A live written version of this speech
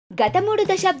గత 3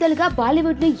 దశాబ్దాలుగా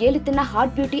బాలీవుడ్ ను ఏలుతున్న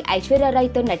హాట్ బ్యూటీ ఐశ్వర్య రాయ్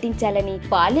తో నటించాలని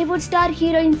బాలీవుడ్ స్టార్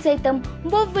హీరోయిన్ సైతం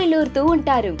బొవ్విలూరుతూ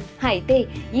ఉంటారు. అయితే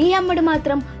ఈ అమ్మడు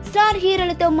మాత్రం స్టార్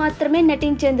హీరోలతో మాత్రమే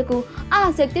నటించేందుకు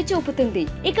ఆసక్తి చూపుతుంది.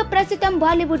 ఇక ప్రస్తుతం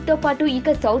బాలీవుడ్ తో పాటు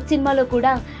ఇక సౌత్ సినిమాలో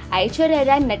కూడా ఐశ్వర్య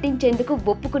రాయ్ నటించేందుకు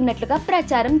ఒప్పుకున్నట్లుగా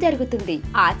ప్రచారం జరుగుతుంది.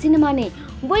 ఆ సినిమానే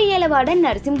ఉయ్యలవాడ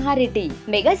నరసింహారెడ్డి.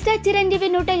 మెగాస్టార్ చిరంజీవి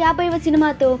 150వ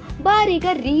సినిమాతో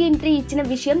భారీగా రీ ఎంట్రీ ఇచ్చిన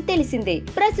విషయం తెలిసిందే.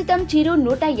 ప్రస్తుతం చిరు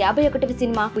 151వ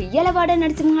సినిమా ఉయ్యలవాడ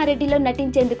నరసింహారెడ్డిలో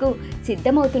నటించేందుకు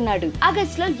సిద్ధమవుతున్నాడు.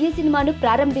 ఆగస్టులో ఈ సినిమాను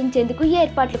ప్రారంభించేందుకు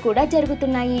ఏర్పాట్లు కూడా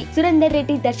జరుగుతున్నాయి. సురేందర్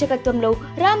రెడ్డి దర్శకత్వంలో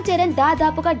రామ్ చరణ్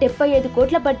దాదాపుగా 75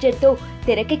 కోట్ల బడ్జెట్ తో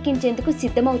తెరకెక్కించేందుకు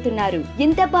సిద్ధమవుతున్నారు.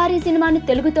 ఇంత భారీ సినిమాను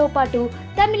తెలుగుతో పాటు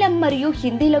తమిళం మరియు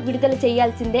హిందీలో విడుదల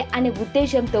చేయాల్సిందే అనే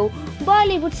ఉద్దేశంతో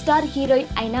బాలీవుడ్ స్టార్ హీరోయిన్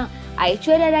అయిన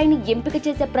ఐశ్వర్య రాయ్ ని ఎంపిక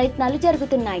చేసే ప్రయత్నాలు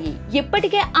జరుగుతున్నాయి.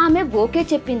 ఇప్పటికే ఆమె ఓకే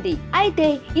చెప్పింది. అయితే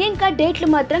ఇంకా డేట్లు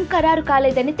మాత్రం ఖరారు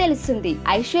కాలేదని తెలుస్తుంది.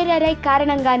 ఐశ్వర్య రాయ్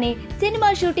కారణంగానే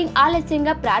సినిమా షూటింగ్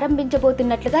ఆలస్యంగా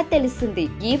ప్రారంభించబోతున్నట్లుగా తెలుస్తుంది.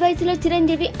 ఈ వయసులో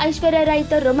చిరంజీవి ఐశ్వర్య రాయ్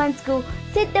తో రొమాన్స్ కు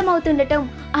సిద్ధమవుతుండటం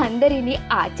అందరినీ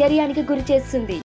ఆశ్చర్యానికి గురి చేస్తుంది.